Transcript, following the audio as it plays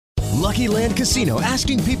Lucky Land Casino,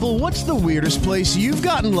 asking people, what's the weirdest place you've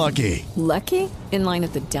gotten lucky? Lucky? In line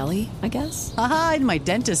at the deli, I guess? Aha, in my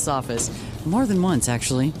dentist's office. More than once,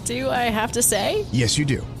 actually. Do I have to say? Yes, you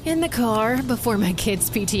do. In the car before my kids'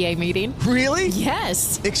 PTA meeting. Really?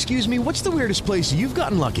 Yes. Excuse me, what's the weirdest place you've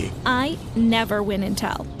gotten lucky? I never win and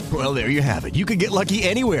tell. Well, there you have it. You can get lucky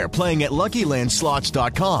anywhere, playing at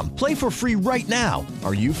LuckyLandSlots.com. Play for free right now.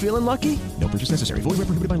 Are you feeling lucky? No purchase necessary. Void where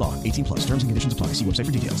prohibited by law. 18 plus. Terms and conditions apply. See website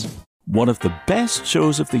for details. One of the best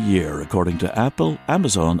shows of the year, according to Apple,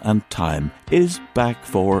 Amazon, and Time, is back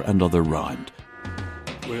for another round.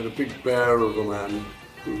 We had a big bear of a man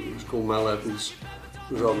who was called Mal Evans,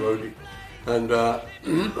 who was our roadie. And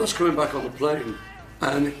I was coming back on the plane,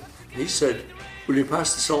 and he said, "Will you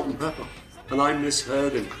pass the salt and pepper?" And I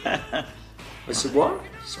misheard him. I said, "What?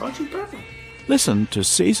 Sergeant Pepper?" Listen to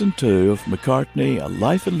Season 2 of McCartney, A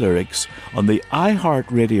Life in Lyrics on the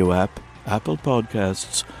iHeartRadio app, Apple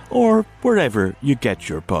Podcasts, or wherever you get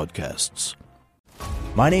your podcasts.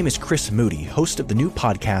 My name is Chris Moody, host of the new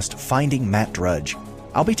podcast, Finding Matt Drudge.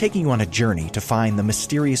 I'll be taking you on a journey to find the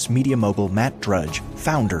mysterious media mogul Matt Drudge,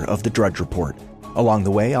 founder of The Drudge Report. Along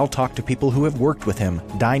the way, I'll talk to people who have worked with him,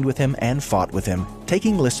 dined with him, and fought with him,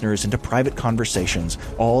 taking listeners into private conversations,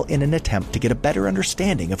 all in an attempt to get a better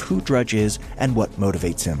understanding of who Drudge is and what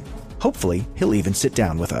motivates him. Hopefully, he'll even sit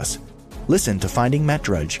down with us. Listen to Finding Matt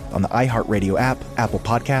Drudge on the iHeartRadio app, Apple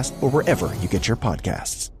Podcast, or wherever you get your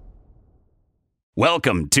podcasts.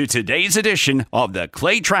 Welcome to today's edition of the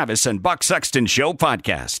Clay Travis and Buck Sexton Show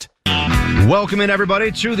podcast. Welcome in,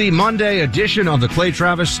 everybody, to the Monday edition of the Clay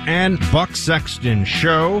Travis and Buck Sexton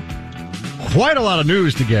Show. Quite a lot of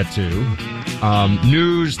news to get to.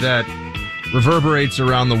 News that reverberates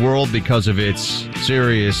around the world because of its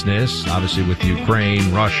seriousness, obviously with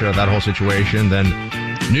Ukraine, Russia, that whole situation. Then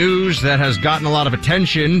news that has gotten a lot of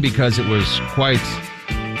attention because it was quite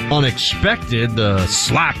unexpected, the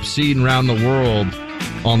slap seen around the world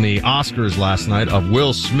on the Oscars last night of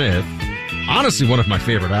Will Smith, honestly one of my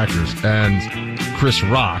favorite actors, and Chris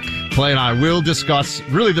Rock. Clay and I will discuss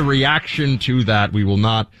really the reaction to that. We will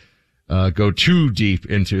not go too deep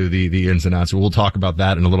into the ins and outs. We'll talk about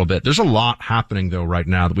that in a little bit. There's a lot happening, though, right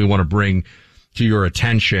now that we want to bring to your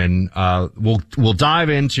attention. We'll dive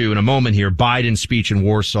into, in a moment here, Biden's speech in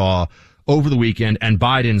Warsaw over the weekend and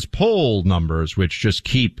Biden's poll numbers, which just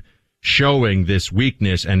keep showing this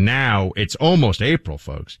weakness. And now it's almost April,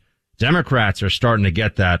 folks. Democrats are starting to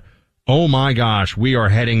get that, oh my gosh, we are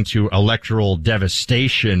heading to electoral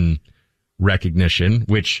devastation recognition,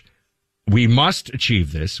 which we must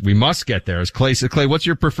achieve this. We must get there. As Clay said, Clay, what's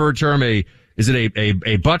your preferred term? Is it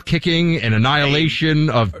a butt kicking, an annihilation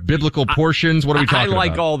of biblical portions? What are we talking about? I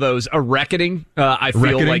like all those. A reckoning, I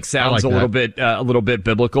feel like sounds a little bit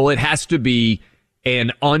biblical. It has to be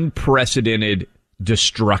an unprecedented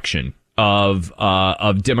destruction of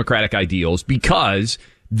democratic ideals, because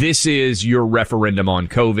this is your referendum on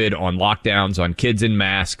COVID, on lockdowns, on kids in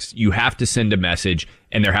masks. You have to send a message,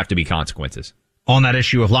 and there have to be consequences. On that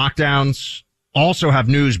issue of lockdowns, also have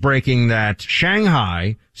news breaking that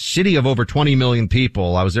Shanghai, city of over 20 million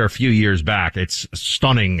people, I was there a few years back. It's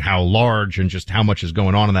stunning how large and just how much is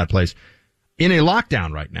going on in that place. In a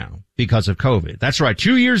lockdown right now because of COVID. That's right.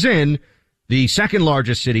 2 years in, the second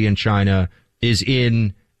largest city in China is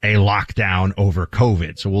in a lockdown over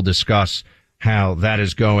COVID. So we'll discuss how that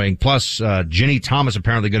is going. Plus, Ginny Thomas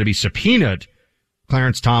apparently going to be subpoenaed.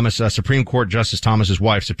 Clarence Thomas, Supreme Court Justice Thomas's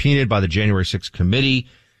wife, subpoenaed by the January 6th committee.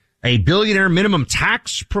 A billionaire minimum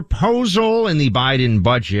tax proposal in the Biden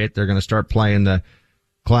budget. They're going to start playing the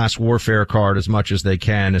class warfare card as much as they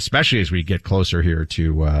can, especially as we get closer here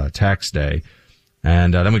to tax day.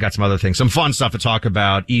 And then we got some other things, some fun stuff to talk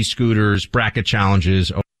about, e-scooters, bracket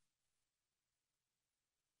challenges.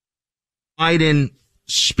 Biden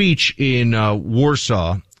speech in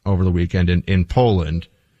Warsaw over the weekend in Poland.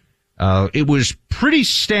 It was pretty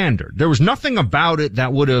standard. There was nothing about it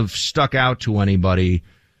that would have stuck out to anybody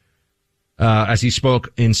as he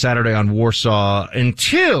spoke in Saturday on Warsaw,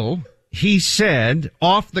 until he said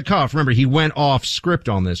off the cuff. Remember, he went off script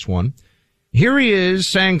on this one. Here he is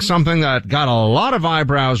saying something that got a lot of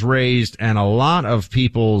eyebrows raised and a lot of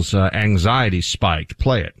people's anxiety spiked.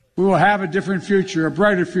 Play it. We will have a different future, a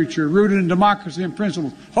brighter future, rooted in democracy and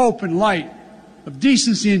principles, hope and light, of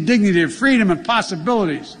decency and dignity, of freedom and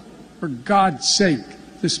possibilities. For God's sake,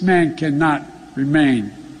 this man cannot remain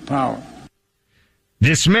in power.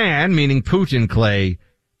 This man, meaning Putin, Clay,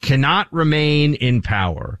 cannot remain in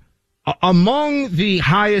power. Among the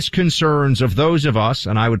highest concerns of those of us,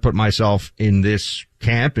 and I would put myself in this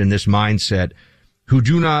camp, in this mindset, who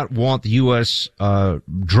do not want the U.S.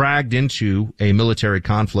 Dragged into a military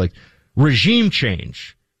conflict, regime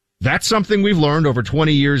change That's something we've learned over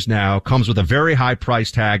 20 years now, comes with a very high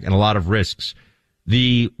price tag and a lot of risks.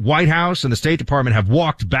 The White House and the State Department have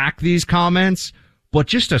walked back these comments, but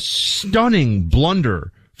just a stunning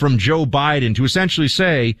blunder from Joe Biden to essentially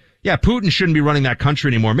say, yeah, Putin shouldn't be running that country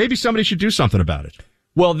anymore. Maybe somebody should do something about it.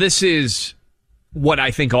 Well, this is what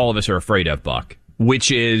I think all of us are afraid of, Buck,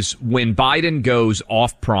 which is when Biden goes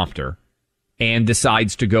off prompter and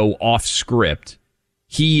decides to go off script,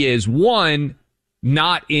 he is, one,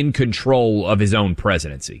 not in control of his own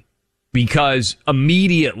presidency, because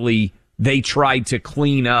immediately they tried to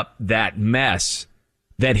clean up that mess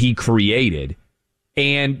that he created.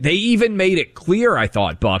 And they even made it clear, I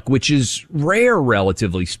thought, Buck, which is rare,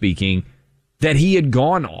 relatively speaking, that he had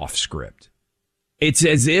gone off script. It's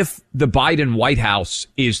as if the Biden White House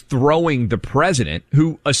is throwing the president,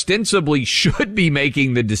 who ostensibly should be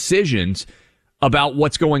making the decisions about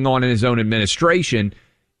what's going on in his own administration,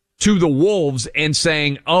 to the wolves and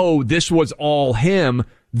saying, oh, this was all him.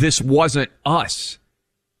 This wasn't us.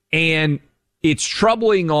 And it's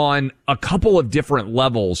troubling on a couple of different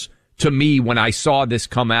levels to me when I saw this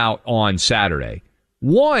come out on Saturday.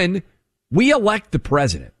 One, we elect the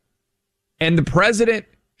president, and the president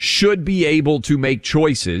should be able to make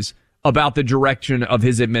choices about the direction of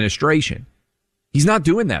his administration. He's not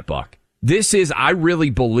doing that, Buck. This is, I really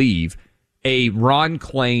believe, a Ron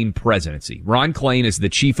Klain presidency. Ron Klain is the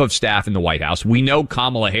chief of staff in the White House. We know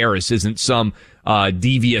Kamala Harris isn't some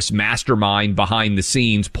devious mastermind behind the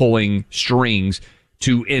scenes pulling strings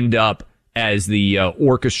to end up as the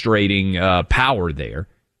orchestrating power there.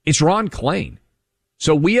 It's Ron Klain.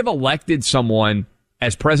 So we have elected someone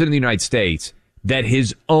as president of the United States that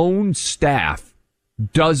his own staff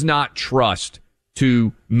does not trust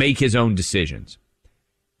to make his own decisions.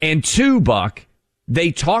 And two, Buck,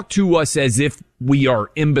 they talk to us as if we are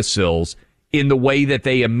imbeciles in the way that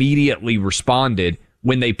they immediately responded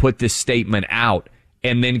when they put this statement out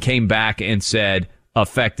and then came back and said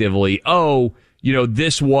effectively, oh, you know,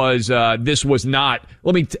 this was not,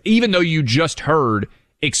 even though you just heard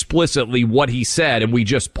explicitly what he said and we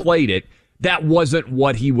just played it, that wasn't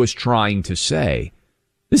what he was trying to say.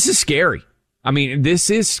 This is scary. I mean, this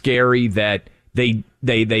is scary that they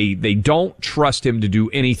don't trust him to do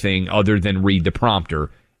anything other than read the prompter.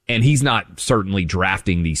 And he's not certainly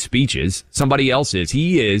drafting these speeches. Somebody else is.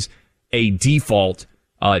 He is a default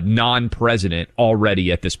non-president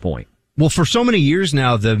already at this point. Well, for so many years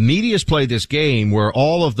now, the media's played this game where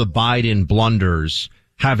all of the Biden blunders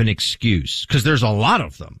have an excuse, because there's a lot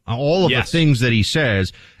of them. All of the things that he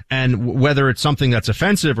says, and whether it's something that's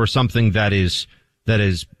offensive or something that is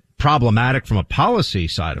problematic from a policy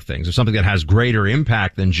side of things, or something that has greater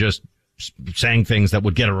impact than just saying things that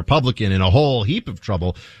would get a Republican in a whole heap of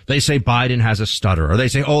trouble. They say Biden has a stutter, or they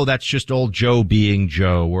say, oh, that's just old Joe being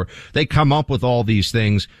Joe, or they come up with all these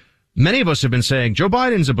things. Many of us have been saying Joe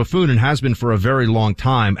Biden's a buffoon and has been for a very long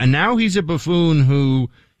time. And now he's a buffoon who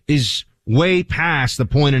is way past the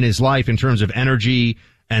point in his life in terms of energy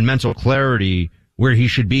and mental clarity where he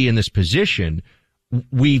should be in this position.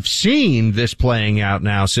 We've seen this playing out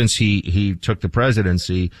now since he took the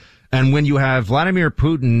presidency. And when you have Vladimir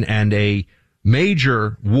Putin and a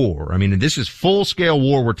major war, I mean, this is full scale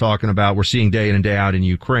war we're talking about. We're seeing day in and day out in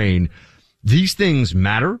Ukraine. These things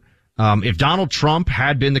matter. If Donald Trump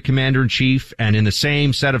had been the commander in chief and in the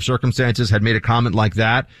same set of circumstances had made a comment like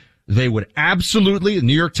that, they would absolutely, the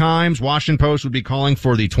New York Times, Washington Post would be calling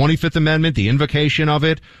for the 25th Amendment, the invocation of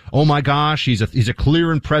it. Oh my gosh, he's a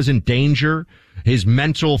clear and present danger. His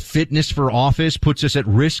mental fitness for office puts us at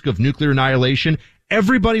risk of nuclear annihilation.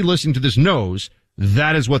 Everybody listening to this knows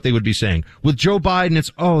that is what they would be saying. With Joe Biden,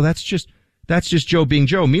 it's, oh, that's just Joe being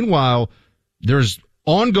Joe. Meanwhile, there's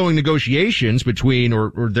ongoing negotiations between,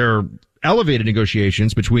 or there are elevated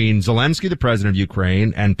negotiations between Zelensky, the president of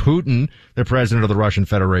Ukraine, and Putin, the president of the Russian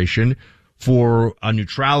Federation, for a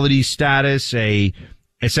neutrality status,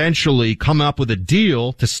 essentially come up with a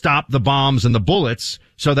deal to stop the bombs and the bullets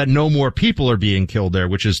so that no more people are being killed there,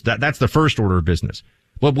 which is, that's the first order of business.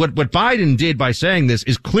 But what Biden did by saying this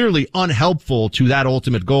is clearly unhelpful to that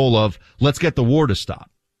ultimate goal of let's get the war to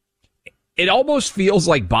stop. It almost feels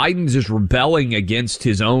like Biden's is rebelling against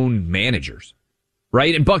his own managers,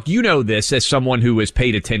 right? And Buck, you know this as someone who has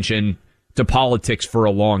paid attention to politics for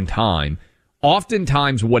a long time.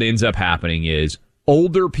 Oftentimes what ends up happening is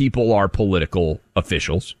older people are political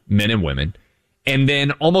officials, men and women, and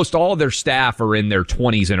then almost all of their staff are in their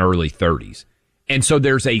 20s and early 30s. And so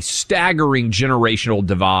there's a staggering generational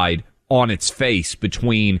divide on its face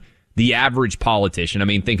between the average politician. I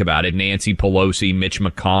mean, think about it. Nancy Pelosi, Mitch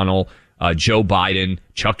McConnell, Joe Biden,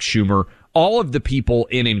 Chuck Schumer, all of the people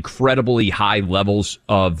in incredibly high levels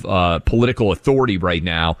of political authority right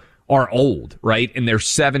now are old, right? In their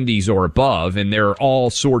 70s or above. And there are all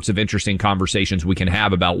sorts of interesting conversations we can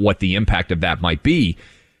have about what the impact of that might be.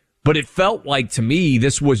 But it felt like, to me,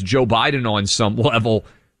 this was Joe Biden on some level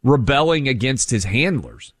rebelling against his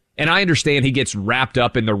handlers. And I understand he gets wrapped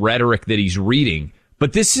up in the rhetoric that he's reading,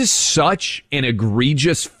 but this is such an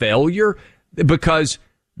egregious failure because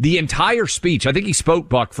the entire speech, I think he spoke,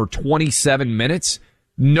 Buck, for 27 minutes.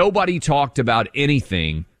 Nobody talked about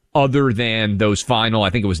anything other than those final, I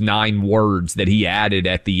think it was 9 words that he added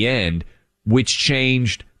at the end, which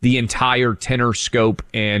changed the entire tenor, scope,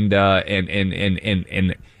 and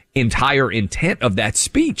entire intent of that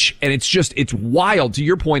speech. And it's wild. To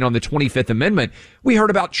your point on the 25th Amendment, we heard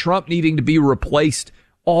about Trump needing to be replaced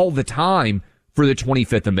all the time for the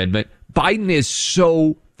 25th Amendment. Biden is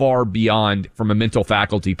so far beyond, from a mental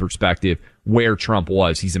faculty perspective, where Trump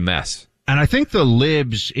was. He's a mess. And I think the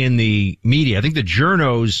libs in the media, I think the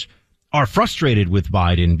journos are frustrated with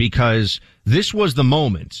Biden because this was the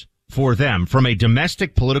moment for them. From a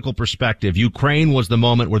domestic political perspective, Ukraine was the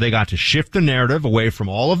moment where they got to shift the narrative away from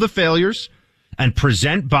all of the failures and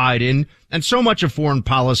present Biden. And so much of foreign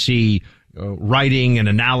policy writing and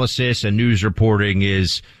analysis and news reporting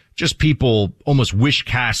is just people almost wish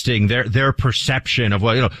casting their perception of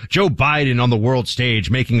what, Joe Biden on the world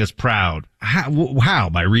stage making us proud. How?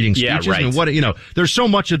 By reading speeches? Yeah, right. And there's so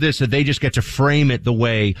much of this that they just get to frame it the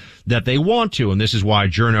way that they want to. And this is why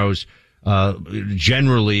journos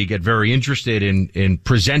generally get very interested in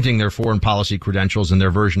presenting their foreign policy credentials and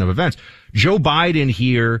their version of events. Joe Biden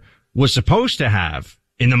here was supposed to have,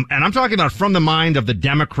 and I'm talking about from the mind of the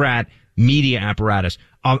Democrat media apparatus,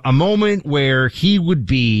 a moment where he would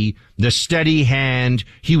be the steady hand.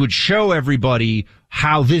 He would show everybody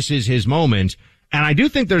how this is his moment. And I do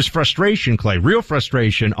think there's frustration, Clay, real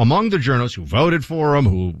frustration among the journalists who voted for him,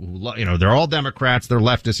 who they're all Democrats, they're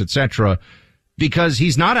leftists, etc., because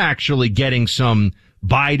he's not actually getting some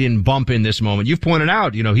Biden bump in this moment. You've pointed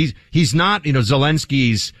out, he's not,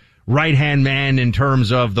 Zelensky's right-hand man in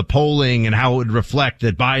terms of the polling and how it would reflect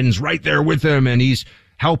that Biden's right there with him and he's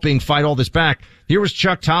helping fight all this back. Here was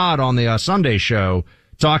Chuck Todd on the Sunday show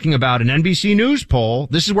talking about an NBC News poll.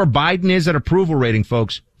 This is where Biden is at approval rating,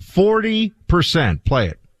 folks. 40%. Play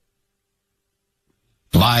it.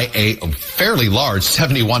 By a fairly large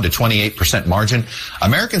 71 to 28% margin,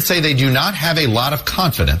 Americans say they do not have a lot of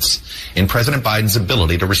confidence in President Biden's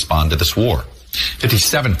ability to respond to this war.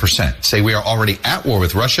 57% say we are already at war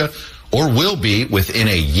with Russia or will be within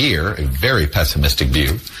a year, a very pessimistic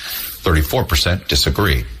view. 34%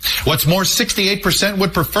 disagree. What's more, 68%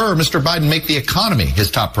 would prefer Mr. Biden make the economy his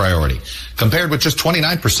top priority, compared with just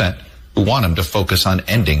 29% who want him to focus on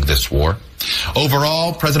ending this war.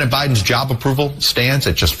 Overall, President Biden's job approval stands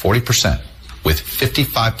at just 40%, with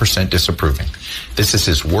 55% disapproving. This is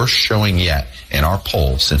his worst showing yet in our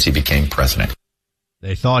poll since he became president.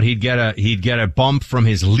 They thought he'd get a bump from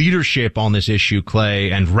his leadership on this issue,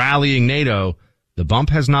 Clay, and rallying NATO. The bump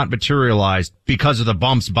has not materialized because of the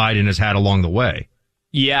bumps Biden has had along the way.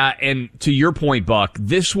 Yeah, and to your point, Buck,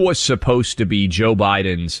 this was supposed to be Joe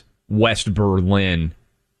Biden's West Berlin,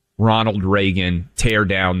 Ronald Reagan, tear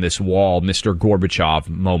down this wall, Mr. Gorbachev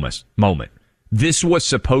moment. This was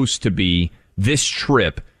supposed to be, this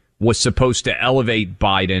trip was supposed to elevate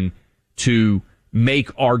Biden to make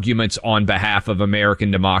arguments on behalf of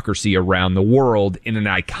American democracy around the world in an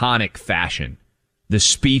iconic fashion. The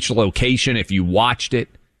speech location, if you watched it,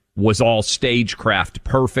 was all stagecraft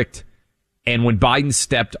perfect. And when Biden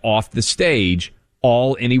stepped off the stage,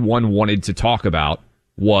 all anyone wanted to talk about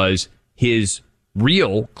was his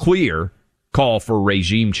real, clear call for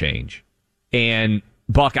regime change. And,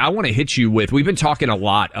 Buck, I want to hit you with, we've been talking a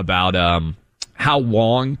lot about how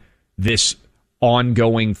long this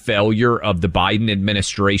ongoing failure of the Biden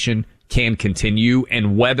administration can continue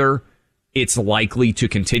and whether it's likely to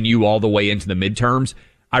continue all the way into the midterms.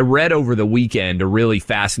 I read over the weekend a really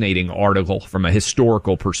fascinating article from a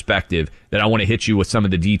historical perspective that I want to hit you with some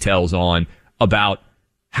of the details on about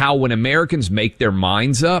how when Americans make their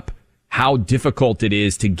minds up, how difficult it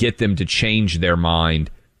is to get them to change their mind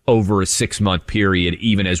over a 6-month period,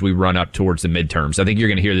 even as we run up towards the midterms. I think you're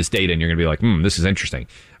going to hear this data and you're going to be like, this is interesting.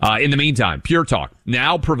 In the meantime, Pure Talk,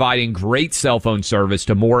 now providing great cell phone service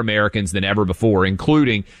to more Americans than ever before,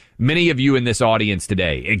 including many of you in this audience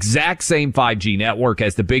today. Exact same 5G network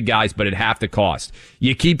as the big guys, but at half the cost.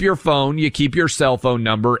 You keep your phone, you keep your cell phone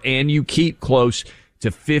number, and you keep close to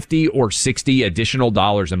 $50 or $60 additional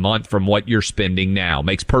dollars a month from what you're spending now.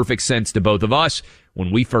 Makes perfect sense to both of us. When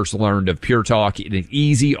we first learned of Pure Talk, an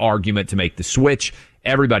easy argument to make the switch.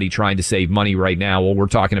 Everybody trying to save money right now. Well, we're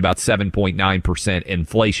talking about 7.9%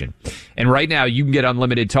 inflation. And right now you can get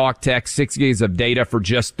unlimited talk, text, 6 gigs of data for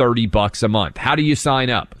just $30 a month. How do you sign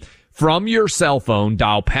up? From your cell phone,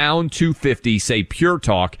 dial pound 250, say Pure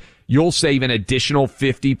Talk. You'll save an additional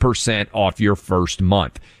 50% off your first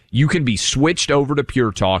month. You can be switched over to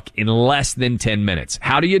Pure Talk in less than 10 minutes.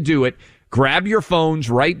 How do you do it? Grab your phones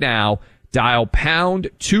right now, dial pound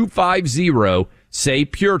 250, say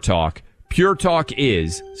Pure Talk. Pure Talk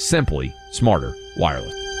is simply smarter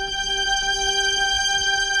wireless.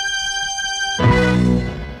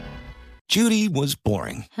 Judy was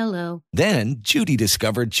boring. Hello. Then Judy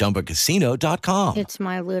discovered ChumbaCasino.com. It's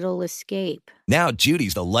my little escape. Now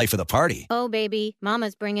Judy's the life of the party. Oh, baby,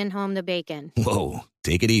 mama's bringing home the bacon. Whoa,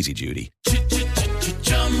 take it easy, Judy.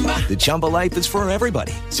 The Chumba life is for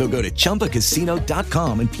everybody. So go to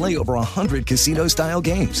ChumbaCasino.com and play over 100 casino-style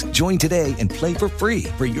games. Join today and play for free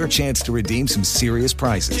for your chance to redeem some serious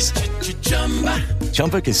prizes.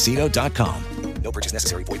 ChumbaCasino.com. No purchase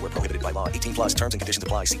necessary. Void where prohibited by law. 18 plus terms and conditions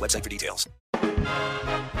apply. See website for details.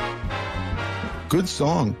 Good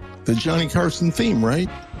song. The Johnny Carson theme, right?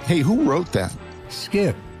 Hey, who wrote that?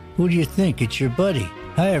 Skip. Who do you think? It's your buddy.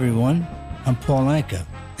 Hi, everyone. I'm Paul Anka.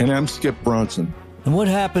 And I'm Skip Bronson. And what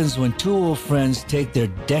happens when two old friends take their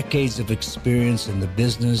decades of experience in the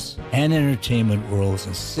business and entertainment worlds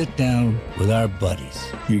and sit down with our buddies?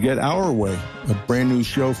 You get Our Way, a brand new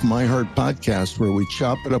show from iHeart Podcast where we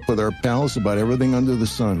chop it up with our pals about everything under the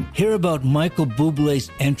sun. Hear about Michael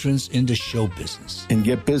Bublé's entrance into show business. And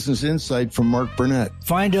get business insight from Mark Burnett.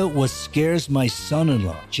 Find out what scares my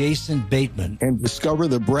son-in-law, Jason Bateman. And discover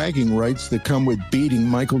the bragging rights that come with beating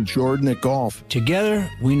Michael Jordan at golf. Together,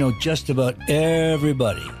 we know just about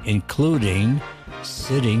everybody, including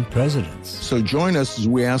sitting presidents. So join us as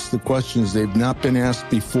we ask the questions they've not been asked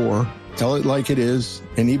before, tell it like it is,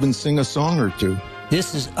 and even sing a song or two.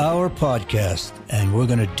 This is our podcast, and we're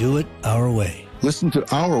going to do it our way. Listen to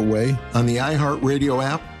Our Way on the iHeartRadio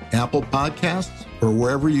app, Apple Podcasts, or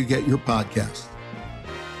wherever you get your podcasts.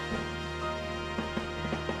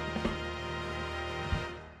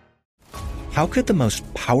 How could the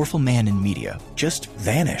most powerful man in media just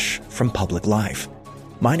vanish from public life?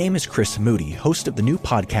 My name is Chris Moody, host of the new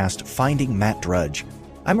podcast, Finding Matt Drudge.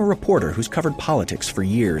 I'm a reporter who's covered politics for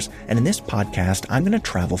years, and in this podcast, I'm going to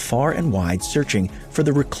travel far and wide searching for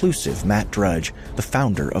the reclusive Matt Drudge, the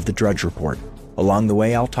founder of the Drudge Report. Along the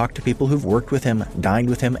way, I'll talk to people who've worked with him, dined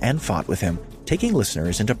with him, and fought with him, taking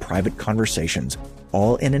listeners into private conversations,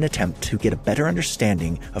 all in an attempt to get a better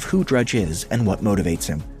understanding of who Drudge is and what motivates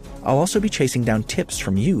him. I'll also be chasing down tips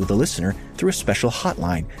from you, the listener, through a special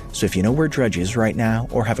hotline. So if you know where Drudge is right now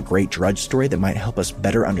or have a great Drudge story that might help us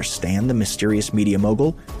better understand the mysterious media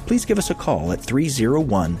mogul, please give us a call at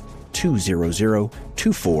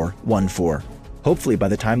 301-200-2414. Hopefully by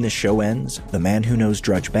the time this show ends, the man who knows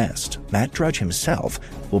Drudge best, Matt Drudge himself,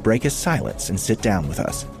 will break his silence and sit down with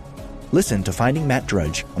us. Listen to Finding Matt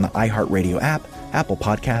Drudge on the iHeartRadio app, Apple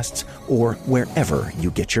Podcasts, or wherever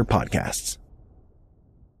you get your podcasts.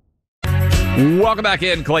 Welcome back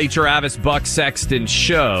in, Clay Travis, Buck Sexton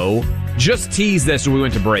Show. Just teased this when we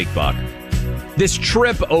went to break, Buck. This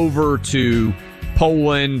trip over to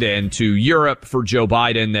Poland and to Europe for Joe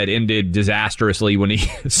Biden that ended disastrously when he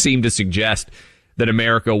seemed to suggest that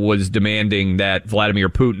America was demanding that Vladimir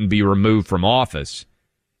Putin be removed from office.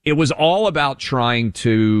 It was all about trying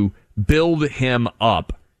to build him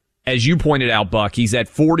up. As you pointed out, Buck, he's at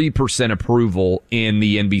 40% approval in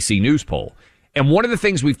the NBC News poll. And one of the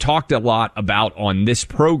things we've talked a lot about on this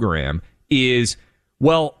program is,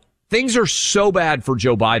 well, things are so bad for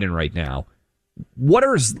Joe Biden right now. What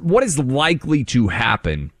is likely to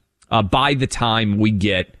happen by the time we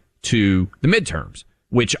get to the midterms,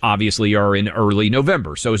 which obviously are in early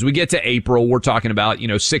November. So as we get to April, we're talking about,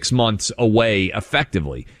 6 months away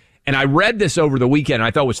effectively. And I read this over the weekend, and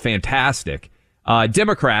I thought it was fantastic.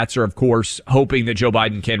 Democrats are, of course, hoping that Joe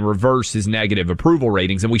Biden can reverse his negative approval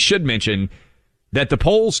ratings. And we should mention that the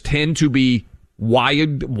polls tend to be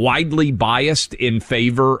widely biased in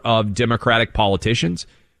favor of Democratic politicians.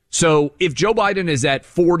 So if Joe Biden is at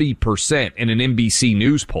 40% in an NBC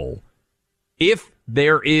News poll, if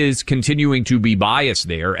there is continuing to be bias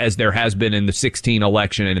there, as there has been in the 16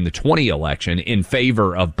 election and in the 20 election in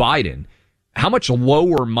favor of Biden, how much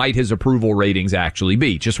lower might his approval ratings actually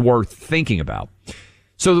be? Just worth thinking about.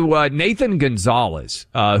 So Nathan Gonzalez,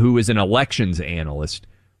 who is an elections analyst,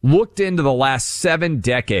 looked into the last 7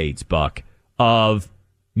 decades, Buck, of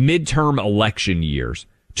midterm election years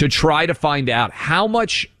to try to find out how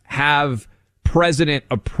much have president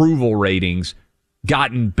approval ratings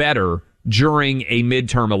gotten better during a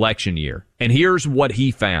midterm election year. And here's what he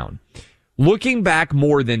found. looking back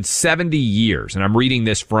more than 70 years, and I'm reading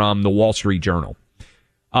this from the Wall Street Journal,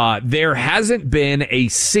 there hasn't been a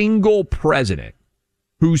single president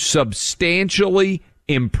who substantially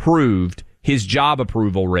improved his job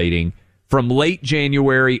approval rating from late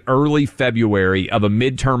January, early February of a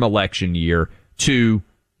midterm election year to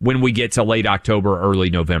when we get to late October, early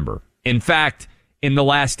November. In fact, in the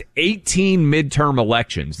last 18 midterm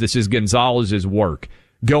elections, this is Gonzalez's work,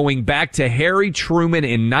 going back to Harry Truman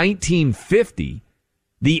in 1950,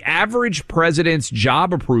 the average president's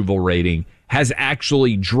job approval rating has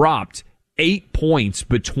actually dropped 8 points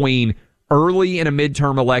between early in a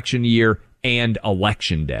midterm election year and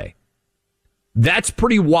election day. That's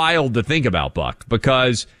pretty wild to think about, Buck,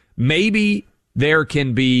 because maybe there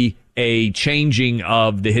can be a changing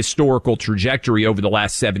of the historical trajectory over the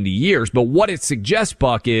last 70 years. But what it suggests,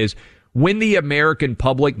 Buck, is when the American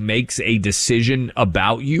public makes a decision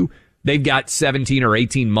about you, they've got 17 or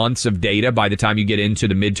 18 months of data by the time you get into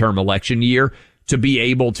the midterm election year to be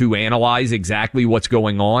able to analyze exactly what's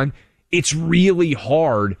going on. It's really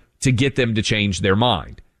hard to get them to change their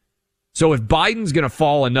mind. So if Biden's going to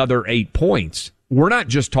fall another 8 points, we're not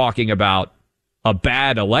just talking about a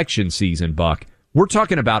bad election season, Buck. We're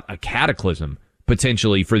talking about a cataclysm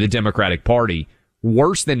potentially for the Democratic Party,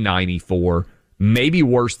 worse than 94, maybe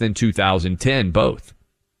worse than 2010, both.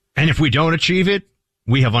 And if we don't achieve it,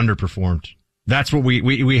 we have underperformed. That's what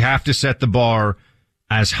we have to set the bar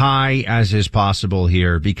as high as is possible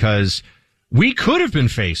here, because we could have been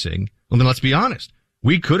facing, well, then let's be honest,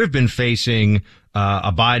 we could have been facing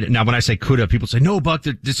a Biden. Now, when I say could have, people say, no, Buck,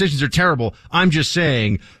 the decisions are terrible. I'm just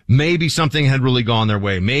saying maybe something had really gone their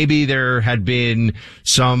way. Maybe there had been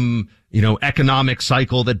some, economic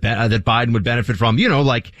cycle that Biden would benefit from,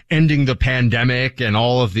 like ending the pandemic and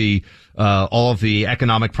all of the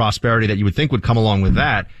economic prosperity that you would think would come along with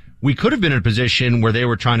that. We could have been in a position where they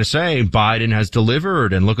were trying to say Biden has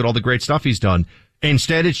delivered and look at all the great stuff he's done.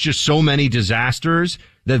 Instead, it's just so many disasters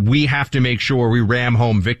that we have to make sure we ram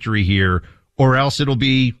home victory here, or else it'll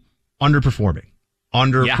be underperforming.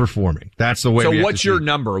 Yeah. That's the way. So what's your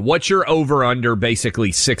number? What's your over-under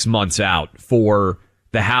basically 6 months out for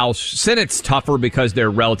the House? Senate's tougher because there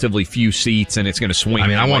are relatively few seats and it's going to swing. I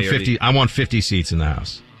mean, I want 50. I want 50 seats in the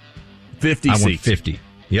House. 50 seats. I want 50.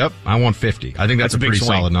 Yep, I want 50. I think that's a pretty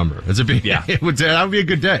solid number. It's a big, yeah. That would be a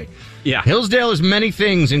good day. Yeah. Hillsdale is many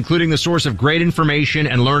things, including the source of great information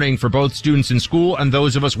and learning for both students in school and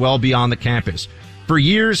those of us well beyond the campus. For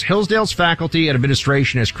years, Hillsdale's faculty and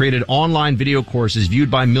administration has created online video courses viewed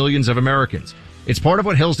by millions of Americans. It's part of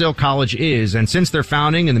what Hillsdale College is, and since their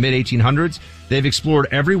founding in the mid-1800s, they've explored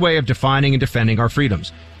every way of defining and defending our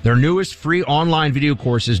freedoms. Their newest free online video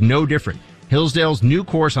course is no different. Hillsdale's new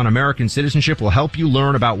course on American citizenship will help you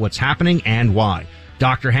learn about what's happening and why.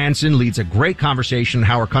 Dr. Hansen leads a great conversation on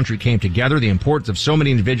how our country came together, the importance of so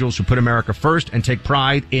many individuals who put America first and take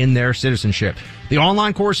pride in their citizenship. The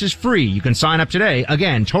online course is free. You can sign up today,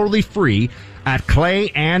 again, totally free, at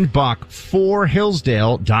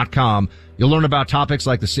clayandbuck4hillsdale.com. You'll learn about topics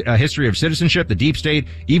like the history of citizenship, the deep state,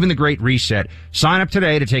 even the Great Reset. Sign up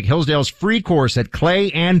today to take Hillsdale's free course at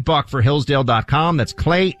clayandbuck4hillsdale.com. That's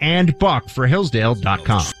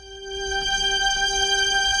clayandbuck4hillsdale.com.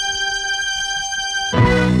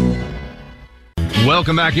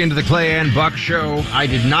 Welcome back into the Clay and Buck Show. I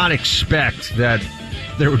did not expect that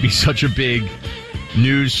there would be such a big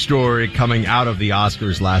news story coming out of the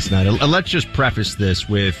Oscars last night. Let's just preface this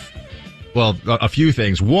with, well, a few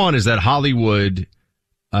things. One is that Hollywood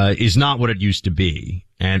is not what it used to be.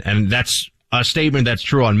 And that's a statement that's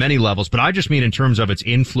true on many levels. But I just mean in terms of its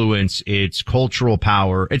influence, its cultural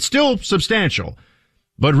power. It's still substantial.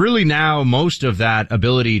 But really now most of that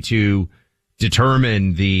ability to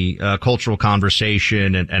determine the cultural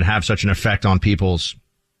conversation and have such an effect on people's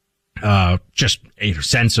just a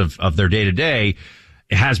sense of their day-to-day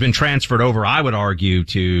has been transferred over, I would argue,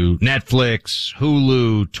 to Netflix,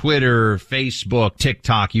 Hulu, Twitter, Facebook,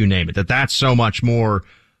 TikTok, you name it. That's so much more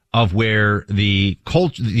of where the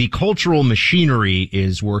cultural machinery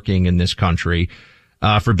is working in this country,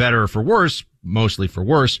 for better or for worse, mostly for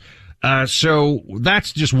worse. So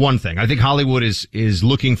that's just one thing. I think Hollywood is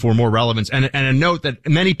looking for more relevance. And a note that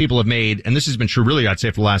many people have made, and this has been true really, I'd say,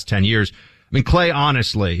 for the last 10 years. I mean, Clay,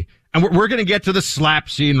 honestly, and we're going to get to the slap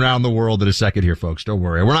scene around the world in a second here, folks. Don't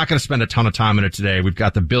worry. We're not going to spend a ton of time on it today. We've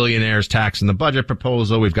got the billionaires tax in the budget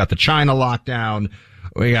proposal. We've got the China lockdown.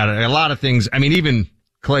 We got a lot of things. I mean, even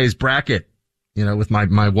Clay's bracket, with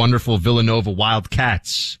my wonderful Villanova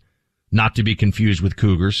Wildcats, not to be confused with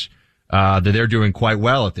Cougars, that they're doing quite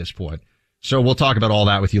well at this point. So we'll talk about all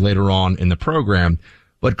that with you later on in the program.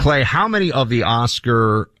 But Clay, how many of the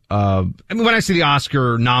Oscar mean, when I say the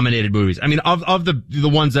Oscar nominated movies, I mean, of the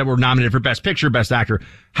ones that were nominated for Best Picture, Best Actor,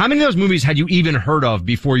 how many of those movies had you even heard of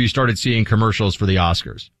before you started seeing commercials for the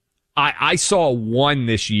Oscars? I saw one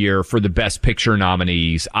this year for the Best Picture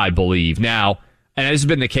nominees, I believe. Now, and this has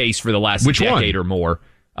been the case for the last decade or more.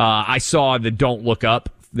 I saw the Don't Look Up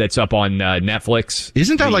that's up on Netflix.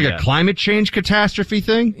 Isn't that like a climate change catastrophe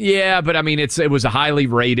thing? Yeah, but I mean, it was a highly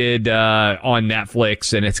rated on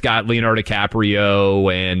Netflix, and it's got Leonardo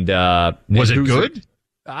DiCaprio and was it good?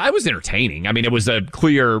 It was entertaining. I mean, it was a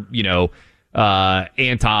clear,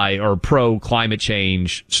 anti or pro climate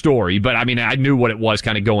change story, but I mean, I knew what it was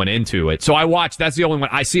kind of going into it. So I watched. That's the only one.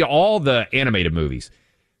 I see all the animated movies.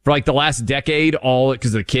 For like the last decade, because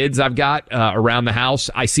of the kids I've got around the house,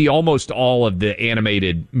 I see almost all of the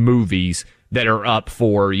animated movies that are up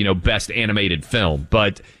for, best animated film.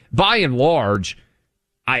 But by and large,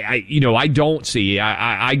 I don't see.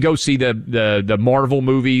 I go see the Marvel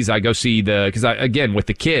movies. I go see because again with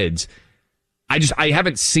the kids, I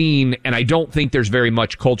haven't seen, and I don't think there's very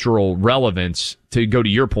much cultural relevance to go to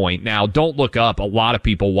your point. Now, Don't Look Up. A lot of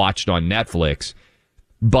people watched on Netflix,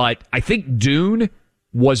 but I think Dune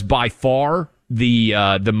was by far the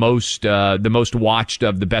most watched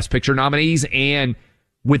of the Best Picture nominees, and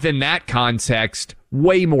within that context,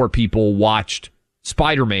 way more people watched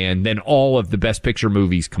Spider-Man than all of the Best Picture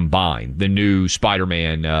movies combined. The new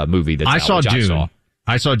Spider-Man movie that's I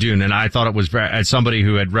saw Dune, and I thought it was, as somebody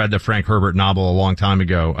who had read the Frank Herbert novel a long time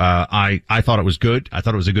ago, I thought it was good. I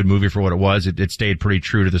thought it was a good movie for what it was. It stayed pretty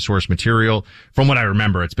true to the source material. From what I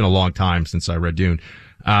remember, it's been a long time since I read Dune.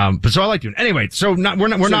 But so I like Dune. Anyway, so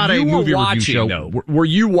we're not a movie review show. Though. Were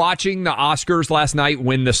you watching the Oscars last night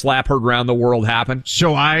when the slap heard around the world happened?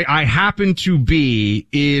 So I happen to be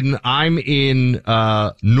I'm in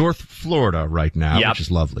North Florida right now, which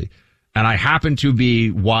is lovely. And I happen to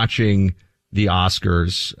be watching the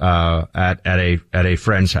Oscars at a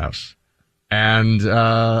friend's house. And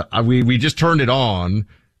we just turned it on,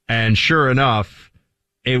 and sure enough,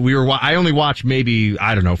 I only watched maybe,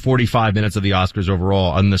 45 minutes of the Oscars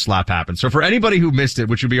overall, and the slap happened. So for anybody who missed it,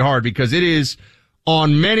 which would be hard because it is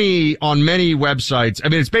on many websites. I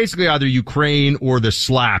mean, it's basically either Ukraine or the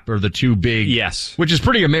slap are the two big. Yes. Which is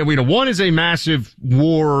pretty amazing. One is a massive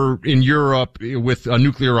war in Europe with a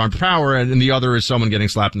nuclear armed power, and the other is someone getting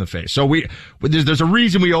slapped in the face. So there's a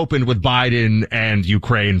reason we opened with Biden and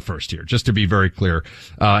Ukraine first here, just to be very clear,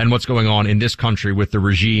 and what's going on in this country with the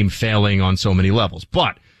regime failing on so many levels.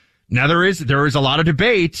 But now there is a lot of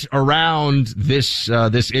debate around this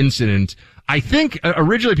incident. I think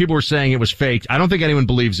originally people were saying it was faked. I don't think anyone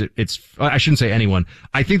believes it. I shouldn't say anyone.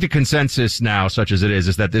 I think the consensus now, such as it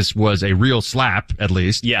is that this was a real slap, at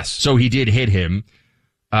least. Yes. So he did hit him.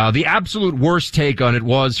 The absolute worst take on it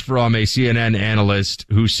was from a CNN analyst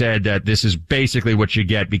who said that this is basically what you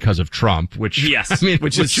get because of Trump, which, yes,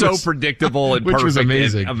 which is so predictable and which perfect was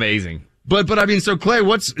amazing. Amazing. But I mean, so Clay,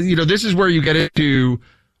 this is where you get into,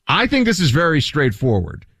 I think this is very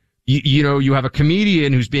straightforward. You have a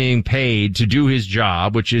comedian who's being paid to do his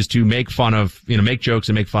job, which is to make fun of, make jokes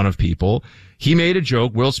and make fun of people. He made a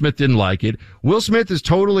joke. Will Smith didn't like it. Will Smith is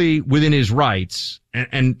totally within his rights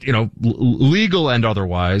and legal and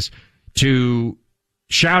otherwise to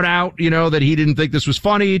shout out, that he didn't think this was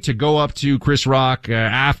funny, to go up to Chris Rock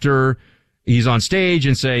after he's on stage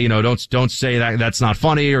and say, don't say that's not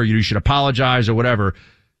funny, or you should apologize or whatever.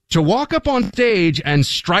 To walk up on stage and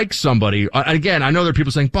strike somebody, again, I know there are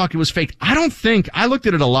people saying, Buck, it was fake. I looked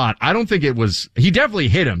at it a lot. I don't think it was, he definitely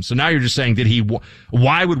hit him. So now you're just saying,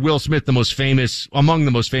 why would Will Smith, among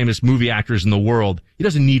the most famous movie actors in the world, he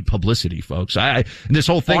doesn't need publicity, folks. This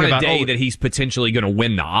whole thing on about a day that he's potentially going to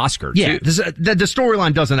win the Oscar, yeah, too. The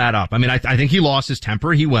storyline doesn't add up. I mean, I think he lost his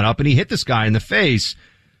temper. He went up and he hit this guy in the face.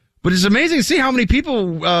 But it's amazing to see how many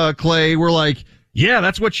people, Clay, were like, yeah,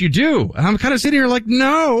 that's what you do. And I'm kind of sitting here like,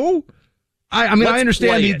 no. I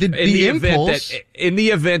understand the impulse. In the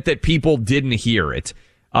event that people didn't hear it,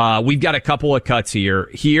 we've got a couple of cuts here.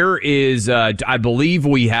 Here is, I believe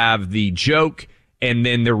we have the joke and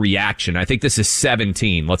then the reaction. I think this is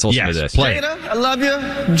 17. Let's listen to this. Play it. Jada, I love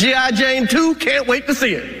you. G.I. Jane 2, can't wait to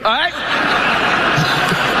see it. All right?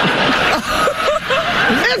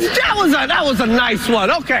 That was a nice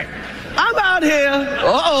one. Okay. I'm out here.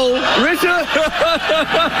 Richard.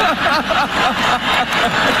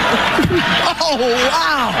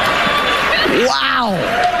 Wow.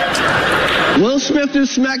 Will Smith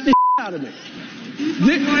just smacked the out of me.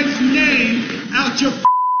 Get my name out your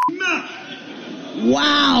mouth.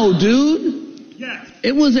 Wow, dude. Yes.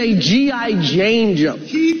 It was a G.I. Jane joke.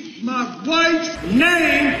 Keep my wife's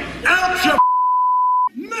name out your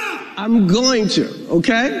mouth. I'm going to,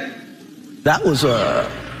 okay? That was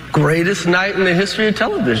greatest night in the history of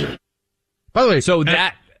television. By the way, so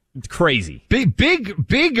that crazy.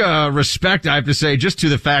 Big respect, I have to say, just to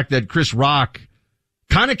the fact that Chris Rock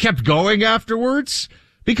kind of kept going afterwards.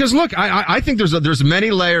 Because look, I think there's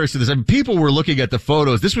many layers to this. I mean, people were looking at the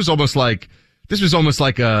photos. This was almost like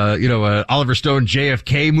a Oliver Stone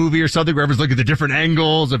JFK movie or something, where everyone's looking at the different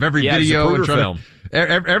angles of every video and trying to,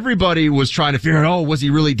 everybody was trying to figure out, did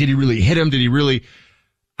he really hit him? Did he really?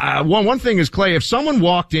 One thing is, Clay, if someone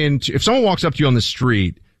walks up to you on the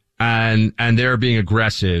street and they're being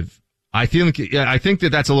aggressive, I think that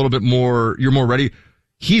that's a little bit more, you're more ready.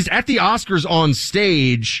 He's at the Oscars on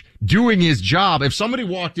stage doing his job. If somebody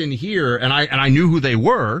walked in here and I knew who they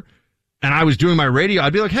were and I was doing my radio,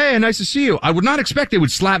 I'd be like, hey, nice to see you. I would not expect they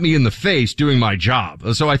would slap me in the face doing my job.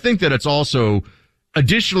 So I think that it's also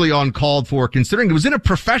additionally uncalled for, considering it was in a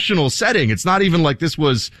professional setting. It's not even like this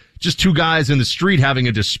was just two guys in the street having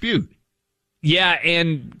a dispute. Yeah,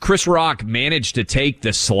 and Chris Rock managed to take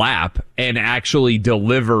the slap and actually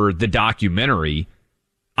deliver the documentary.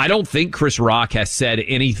 I don't think Chris Rock has said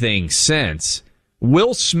anything since.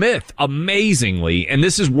 Will Smith, amazingly, and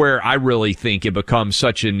this is where I really think it becomes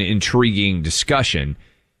such an intriguing discussion,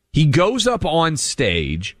 he goes up on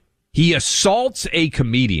stage, he assaults a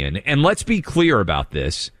comedian, and let's be clear about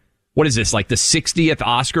this. What is this, like the 60th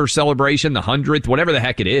Oscar celebration, the 100th, whatever the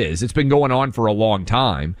heck it is? It's been going on for a long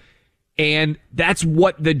time. And that's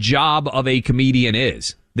what the job of a comedian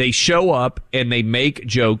is. They show up and they make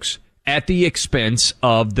jokes at the expense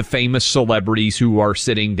of the famous celebrities who are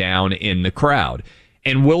sitting down in the crowd.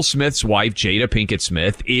 And Will Smith's wife, Jada Pinkett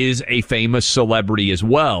Smith, is a famous celebrity as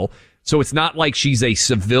well. So it's not like she's a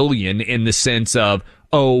civilian in the sense of,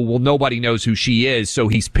 nobody knows who she is, so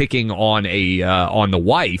he's picking on the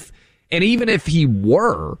wife. And even if he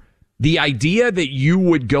were, the idea that you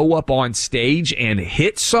would go up on stage and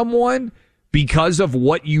hit someone because of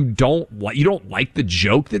what you don't like the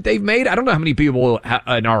joke that they've made. I don't know how many people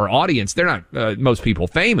in our audience, they're not most people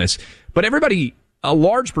famous, but everybody, a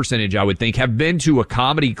large percentage, I would think, have been to a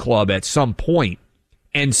comedy club at some point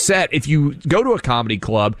and if you go to a comedy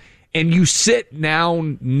club and you sit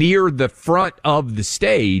down near the front of the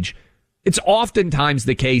stage, it's oftentimes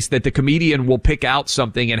the case that the comedian will pick out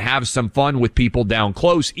something and have some fun with people down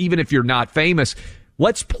close, even if you're not famous.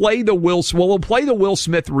 Let's play we'll play the Will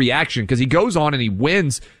Smith reaction because he goes on and he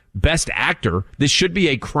wins Best Actor. This should be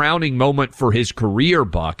a crowning moment for his career,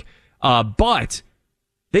 Buck. But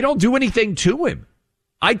they don't do anything to him.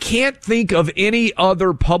 I can't think of any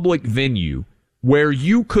other public venue where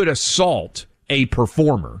you could assault a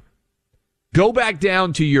performer, go back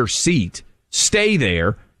down to your seat, stay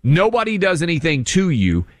there, nobody does anything to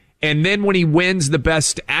you, and then when he wins the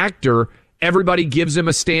Best Actor, everybody gives him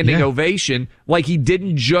a standing ovation, like he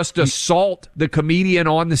didn't just assault the comedian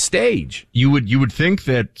on the stage. You would think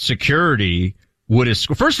that security would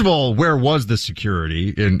first of all, where was the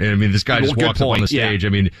security? And I mean, this guy just walks up on the stage,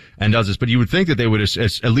 and does this. But you would think that they would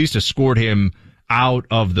at least escort him out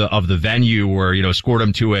of the venue, or escort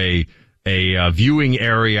him to a viewing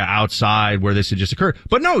area outside where this had just occurred.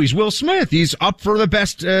 But no, he's Will Smith. He's up for the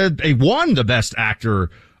best. He won the Best Actor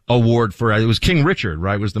award for it was King Richard,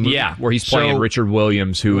 right? Was the movie? Yeah, where he's playing Richard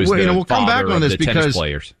Williams, who is we'll come back on this because tennis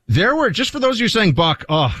players. There were, just for those of you saying, Buck,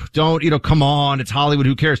 come on, it's Hollywood,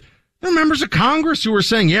 who cares? There are members of Congress who were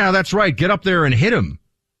saying, yeah, that's right, get up there and hit him.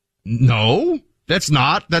 No, that's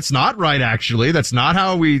not right, actually. That's not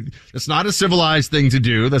a civilized thing to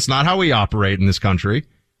do. That's not how we operate in this country.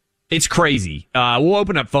 It's crazy. We'll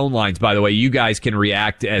open up phone lines, by the way. You guys can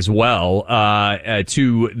react as well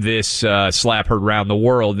to this slap heard around the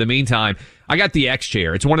world. In the meantime, I got the X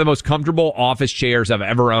chair. It's one of the most comfortable office chairs I've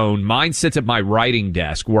ever owned. Mine sits at my writing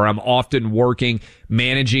desk where I'm often working,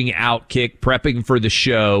 managing Outkick, prepping for the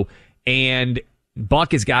show, and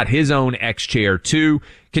Buck has got his own X chair too.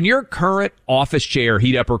 Can your current office chair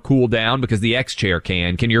heat up or cool down? Because the X chair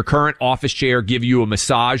can. Can your current office chair give you a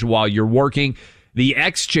massage while you're working? The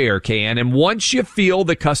X chair can. And once you feel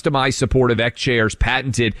the customized support of X chair's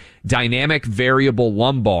patented dynamic variable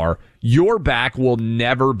lumbar, your back will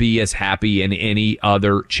never be as happy in any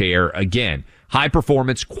other chair again. High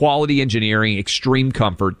performance, quality engineering, extreme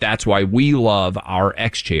comfort. That's why we love our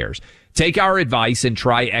X chairs. Take our advice and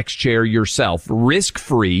try X chair yourself. Risk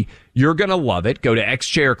free. You're going to love it. Go to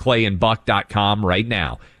xchairclayandbuck.com right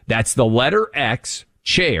now. That's the letter X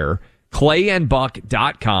chair,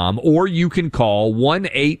 clayandbuck.com, or you can call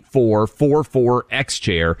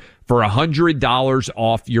 1-844-44-XChair for $100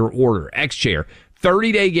 off your order. X-Chair,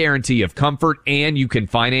 30-day guarantee of comfort, and you can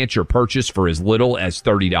finance your purchase for as little as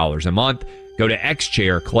 $30 a month. Go to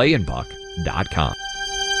xchairclayandbuck.com.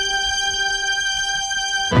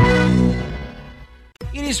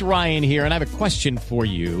 It is Ryan here, and I have a question for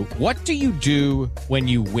you. What do you do when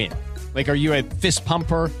you win? Like, are you a fist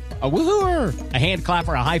pumper, a woo-hooer, a hand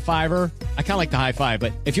clapper, a high-fiver? I kind of like the high-five,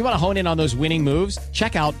 but if you want to hone in on those winning moves,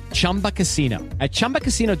 check out Chumba Casino. At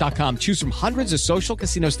ChumbaCasino.com, choose from hundreds of social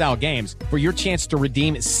casino-style games for your chance to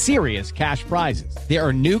redeem serious cash prizes. There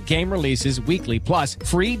are new game releases weekly, plus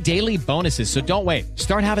free daily bonuses, so don't wait.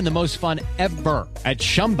 Start having the most fun ever at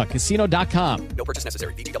ChumbaCasino.com. No purchase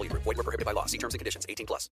necessary. VGW. Void where prohibited by law. See terms and conditions.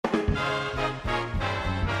 18+.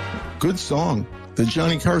 Good song. The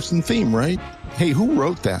Johnny Carson theme, right? Hey, who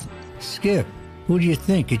wrote that? Skip, who do you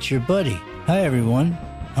think? It's your buddy. Hi, everyone.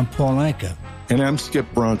 I'm Paul Anka. And I'm Skip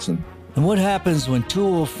Bronson. And what happens when two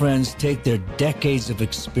old friends take their decades of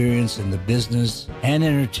experience in the business and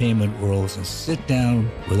entertainment worlds and sit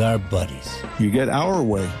down with our buddies? You get Our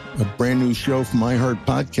Way, a brand new show from iHeart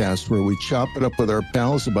Podcast where we chop it up with our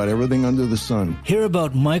pals about everything under the sun. Hear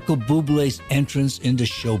about Michael Bublé's entrance into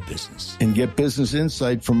show business. And get business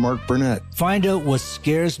insight from Mark Burnett. Find out what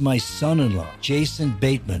scares my son-in-law, Jason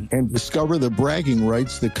Bateman. And discover the bragging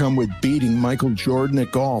rights that come with beating Michael Jordan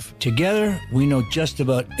at golf. Together, we know just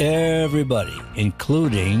about everybody,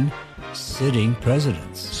 including sitting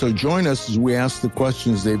presidents. So join us as we ask the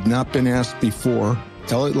questions they've not been asked before,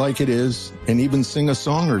 tell it like it is, and even sing a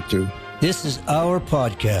song or two. This is our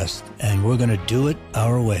podcast, and we're going to do it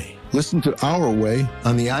our way. Listen to Our Way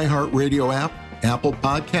on the iHeartRadio app, Apple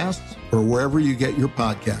Podcasts, or wherever you get your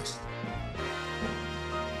podcasts.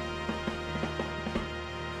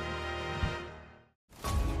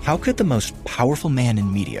 How could the most powerful man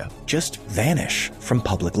in media just vanish from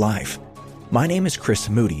public life? My name is Chris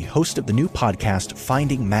Moody, host of the new podcast,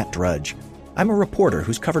 Finding Matt Drudge. I'm a reporter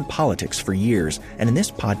who's covered politics for years, and in this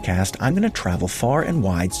podcast, I'm going to travel far and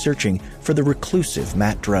wide searching for the reclusive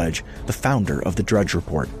Matt Drudge, the founder of the Drudge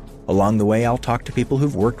Report. Along the way, I'll talk to people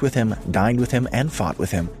who've worked with him, dined with him, and fought with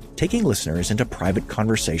him, taking listeners into private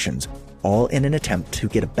conversations, all in an attempt to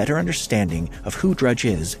get a better understanding of who Drudge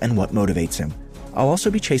is and what motivates him. I'll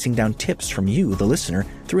also be chasing down tips from you, the listener,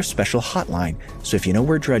 through a special hotline. So if you know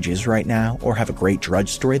where Drudge is right now or have a great Drudge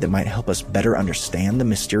story that might help us better understand the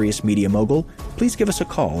mysterious media mogul, please give us a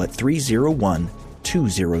call at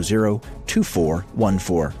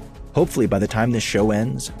 301-200-2414. Hopefully by the time this show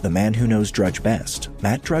ends, the man who knows Drudge best,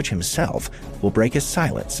 Matt Drudge himself, will break his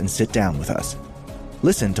silence and sit down with us.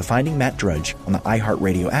 Listen to Finding Matt Drudge on the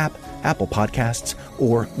iHeartRadio app, Apple Podcasts,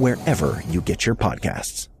 or wherever you get your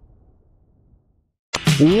podcasts.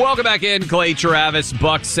 Welcome back in, Clay Travis,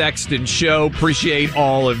 Buck Sexton Show. Appreciate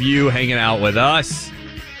all of you hanging out with us.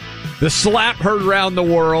 The slap heard around the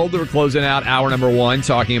world. We're closing out hour number one,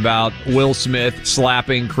 talking about Will Smith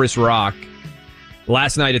slapping Chris Rock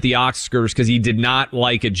last night at the Oscars because he did not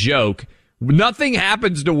like a joke. Nothing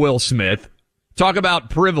happens to Will Smith. Talk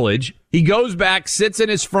about privilege. He goes back, sits in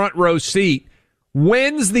his front row seat,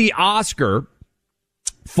 wins the Oscar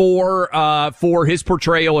for his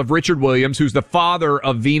portrayal of Richard Williams, who's the father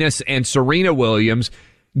of Venus and Serena Williams,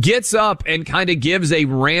 gets up and kind of gives a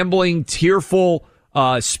rambling, tearful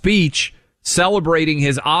speech celebrating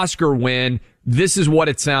his Oscar win. This is what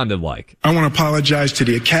it sounded like. I want to apologize to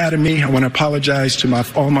the Academy. I want to apologize to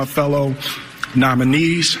all my fellow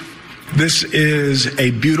nominees. This is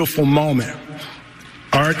a beautiful moment.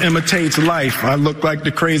 Art imitates life. I look like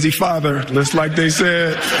the crazy father, just like they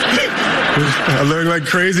said. I look like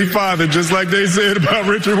crazy father, just like they said about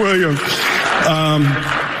Richard Williams.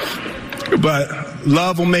 But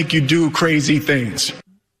love will make you do crazy things.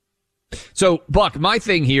 So, Buck, my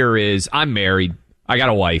thing here is I'm married. I got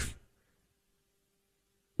a wife.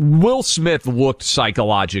 Will Smith looked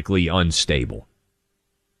psychologically unstable.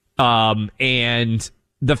 And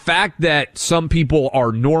the fact that some people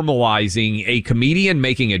are normalizing a comedian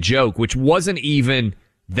making a joke, which wasn't even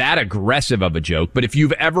that aggressive of a joke, but if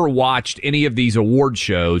you've ever watched any of these award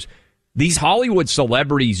shows, these Hollywood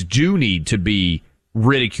celebrities do need to be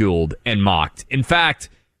ridiculed and mocked. In fact,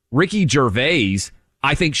 Ricky Gervais,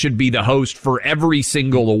 I think, should be the host for every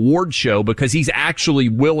single award show because he's actually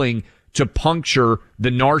willing to puncture the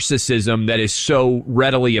narcissism that is so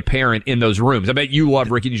readily apparent in those rooms. I bet you love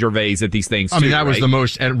Ricky Gervais at these things too. I mean, that right? was the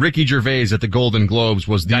most, and Ricky Gervais at the Golden Globes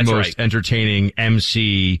was the most entertaining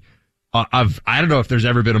MC I don't know if there's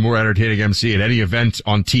ever been a more entertaining MC at any event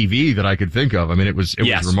on TV that I could think of. I mean, it was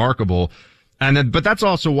remarkable. And then, but that's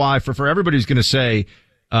also why for everybody who's going to say,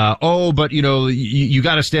 but you know, you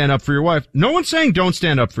got to stand up for your wife. No one's saying don't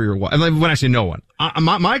stand up for your wife. And when I say no one,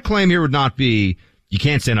 my claim here would not be you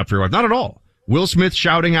can't stand up for your wife. Not at all. Will Smith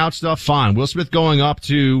shouting out stuff, fine. Will Smith going up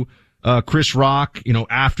to Chris Rock, you know,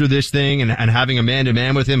 after this thing and having a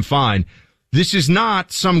man-to-man with him, fine. This is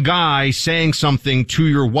not some guy saying something to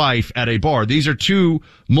your wife at a bar. These are two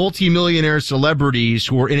multimillionaire celebrities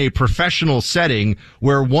who are in a professional setting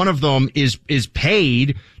where one of them is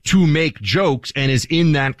paid to make jokes and is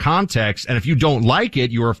in that context. And if you don't like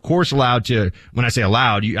it, you are of course allowed to, when I say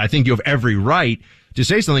allowed, I think you have every right to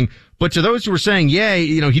say something. But to those who are saying, yeah,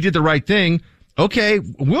 he did the right thing. Okay,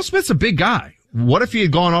 Will Smith's a big guy. What if he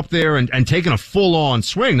had gone up there and taken a full on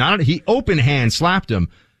swing? He open hand slapped him.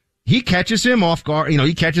 He catches him off guard.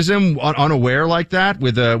 He catches him unaware like that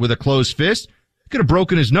with a closed fist. Could have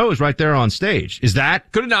broken his nose right there on stage. Could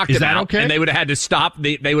have knocked him out, okay? And they would have had to stop.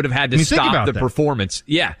 They would have had to stop the performance.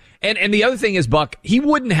 Yeah, and the other thing is, Buck, he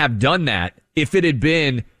wouldn't have done that if it had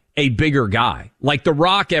been a bigger guy. Like The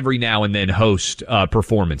Rock every now and then hosts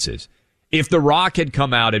performances. If The Rock had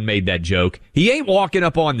come out and made that joke, he ain't walking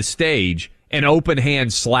up on the stage and open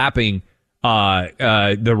hand slapping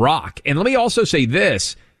The Rock. And let me also say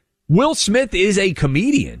this. Will Smith is a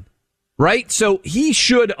comedian, right? So he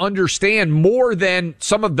should understand more than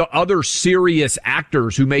some of the other serious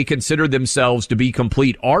actors who may consider themselves to be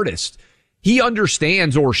complete artists. He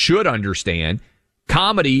understands, or should understand,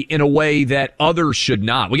 comedy in a way that others should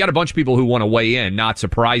not. We got a bunch of people who want to weigh in, not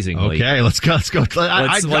surprisingly. Okay, let's go.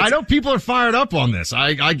 I know people are fired up on this.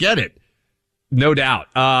 I get it. No doubt.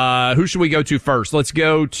 Who should we go to first? Let's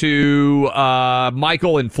go to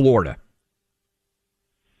Michael in Florida.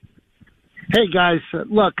 Hey, guys,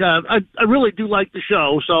 look, I really do like the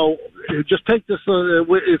show, so just take this,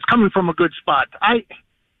 it's coming from a good spot.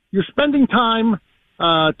 You're spending time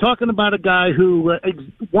talking about a guy who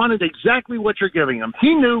wanted exactly what you're giving him.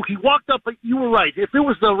 He knew, he walked up, you were right. If it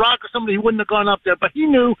was The Rock or somebody, he wouldn't have gone up there, but he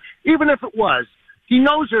knew, even if it was, he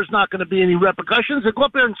knows there's not going to be any repercussions. He'll go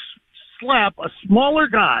up there and slap a smaller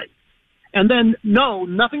guy, and then,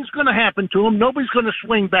 nothing's going to happen to him. Nobody's going to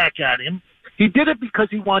swing back at him. He did it because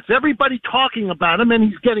he wants everybody talking about him, and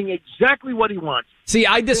he's getting exactly what he wants. See,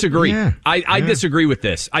 I disagree. Yeah. I disagree with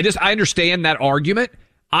this. I understand that argument.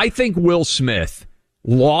 I think Will Smith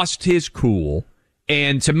lost his cool,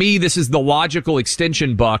 and to me, this is the logical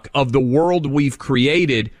extension, Buck, of the world we've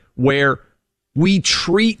created where we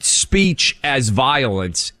treat speech as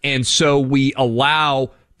violence, and so we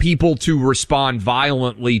allow people to respond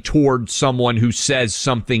violently toward someone who says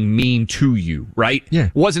something mean to you, right? Yeah.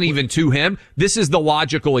 Wasn't even to him. This is the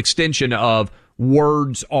logical extension of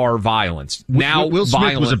words are violence. Now Will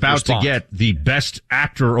Smith was about to get the Best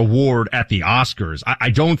Actor award at the Oscars. I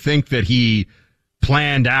don't think that he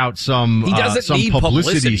planned out some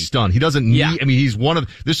publicity stunt. He doesn't need, I mean, he's one of,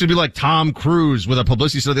 this should be like Tom Cruise with a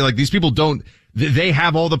publicity stunt. Like, these people don't, they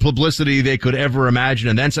have all the publicity they could ever imagine.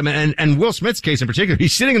 And then some, and Will Smith's case in particular,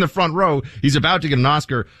 he's sitting in the front row. He's about to get an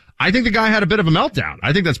Oscar. I think the guy had a bit of a meltdown.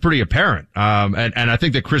 I think that's pretty apparent. And I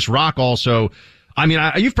think that Chris Rock also, I mean,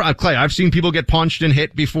 Clay, I've seen people get punched and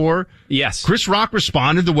hit before. Yes. Chris Rock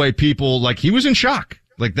responded the way people, like, he was in shock.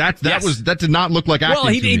 Like that did not look like acting.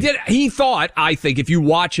 Well, he did. He thought, I think, if you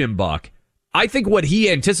watch him, Buck, I think what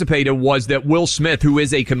he anticipated was that Will Smith, who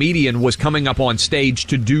is a comedian, was coming up on stage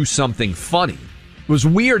to do something funny. It was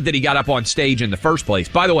weird that he got up on stage in the first place.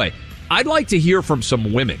 By the way, I'd like to hear from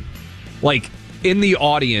some women, like in the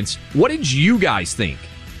audience. What did you guys think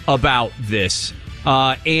about this?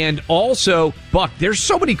 And also, Buck, there's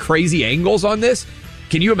so many crazy angles on this.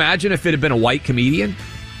 Can you imagine if it had been a white comedian?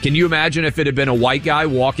 Can you imagine if it had been a white guy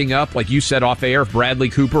walking up, like you said off air, if Bradley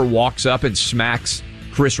Cooper walks up and smacks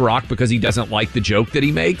Chris Rock because he doesn't like the joke that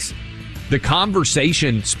he makes? The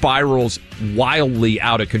conversation spirals wildly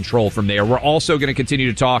out of control from there. We're also going to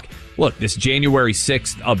continue to talk, look, this January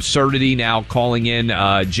 6th absurdity now calling in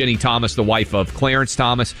Jenny Thomas, the wife of Clarence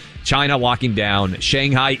Thomas, China locking down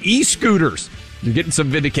Shanghai e-scooters. You're getting some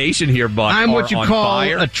vindication here, Buck. I'm what you call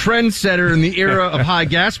fire. A trendsetter in the era of high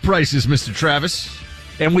gas prices, Mr. Travis.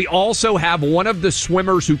 And we also have one of the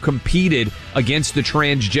swimmers who competed against the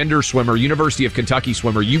transgender swimmer, University of Kentucky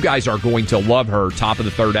swimmer. You guys are going to love her. Top of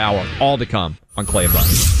the third hour. All to come on Clay and Buck.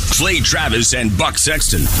 Clay Travis and Buck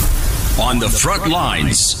Sexton on the front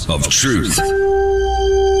lines of truth.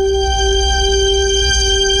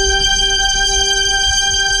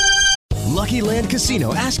 Lucky Land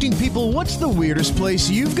Casino, asking people, what's the weirdest place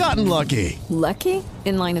you've gotten lucky? Lucky?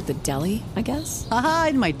 In line at the deli, I guess? Aha,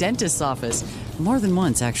 in my dentist's office. More than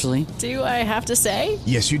once, actually. Do I have to say?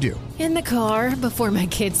 Yes, you do. In the car before my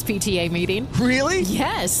kids' PTA meeting. Really?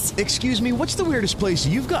 Yes. Excuse me, what's the weirdest place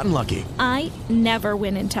you've gotten lucky? I never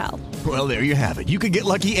win and tell. Well, there you have it. You can get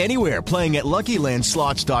lucky anywhere, playing at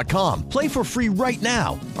LuckyLandSlots.com. Play for free right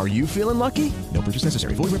now. Are you feeling lucky? No purchase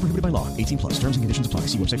necessary. Void where prohibited by law. 18+. Terms and conditions apply.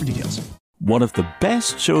 See website for details. One of the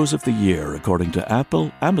best shows of the year, according to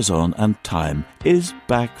Apple, Amazon, and Time, is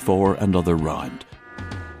back for another round.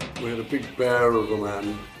 We had a big bear of a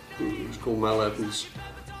man who was called Mal Evans,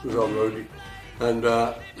 who was our roadie. And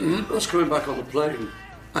I was coming back on the plane,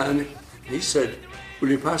 and he said, "Will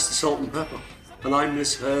you pass the salt and pepper?" And I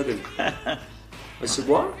misheard him. I said,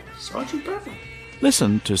 "What? Sergeant Pepper?"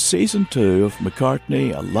 Listen to Season 2 of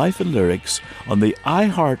McCartney, A Life in Lyrics on the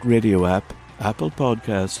iHeartRadio app, Apple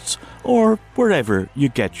Podcasts, or wherever you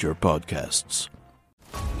get your podcasts.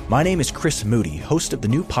 My name is Chris Moody, host of the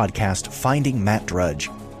new podcast Finding Matt Drudge.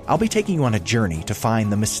 I'll be taking you on a journey to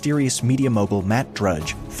find the mysterious media mogul Matt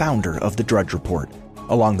Drudge, founder of The Drudge Report.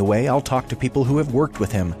 Along the way, I'll talk to people who have worked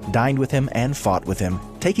with him, dined with him, and fought with him,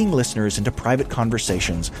 taking listeners into private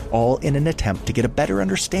conversations, all in an attempt to get a better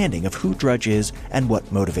understanding of who Drudge is and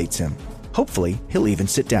what motivates him. Hopefully, he'll even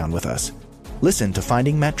sit down with us. Listen to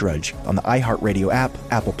Finding Matt Drudge on the iHeartRadio app,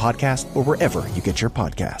 Apple Podcast, or wherever you get your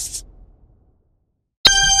podcasts.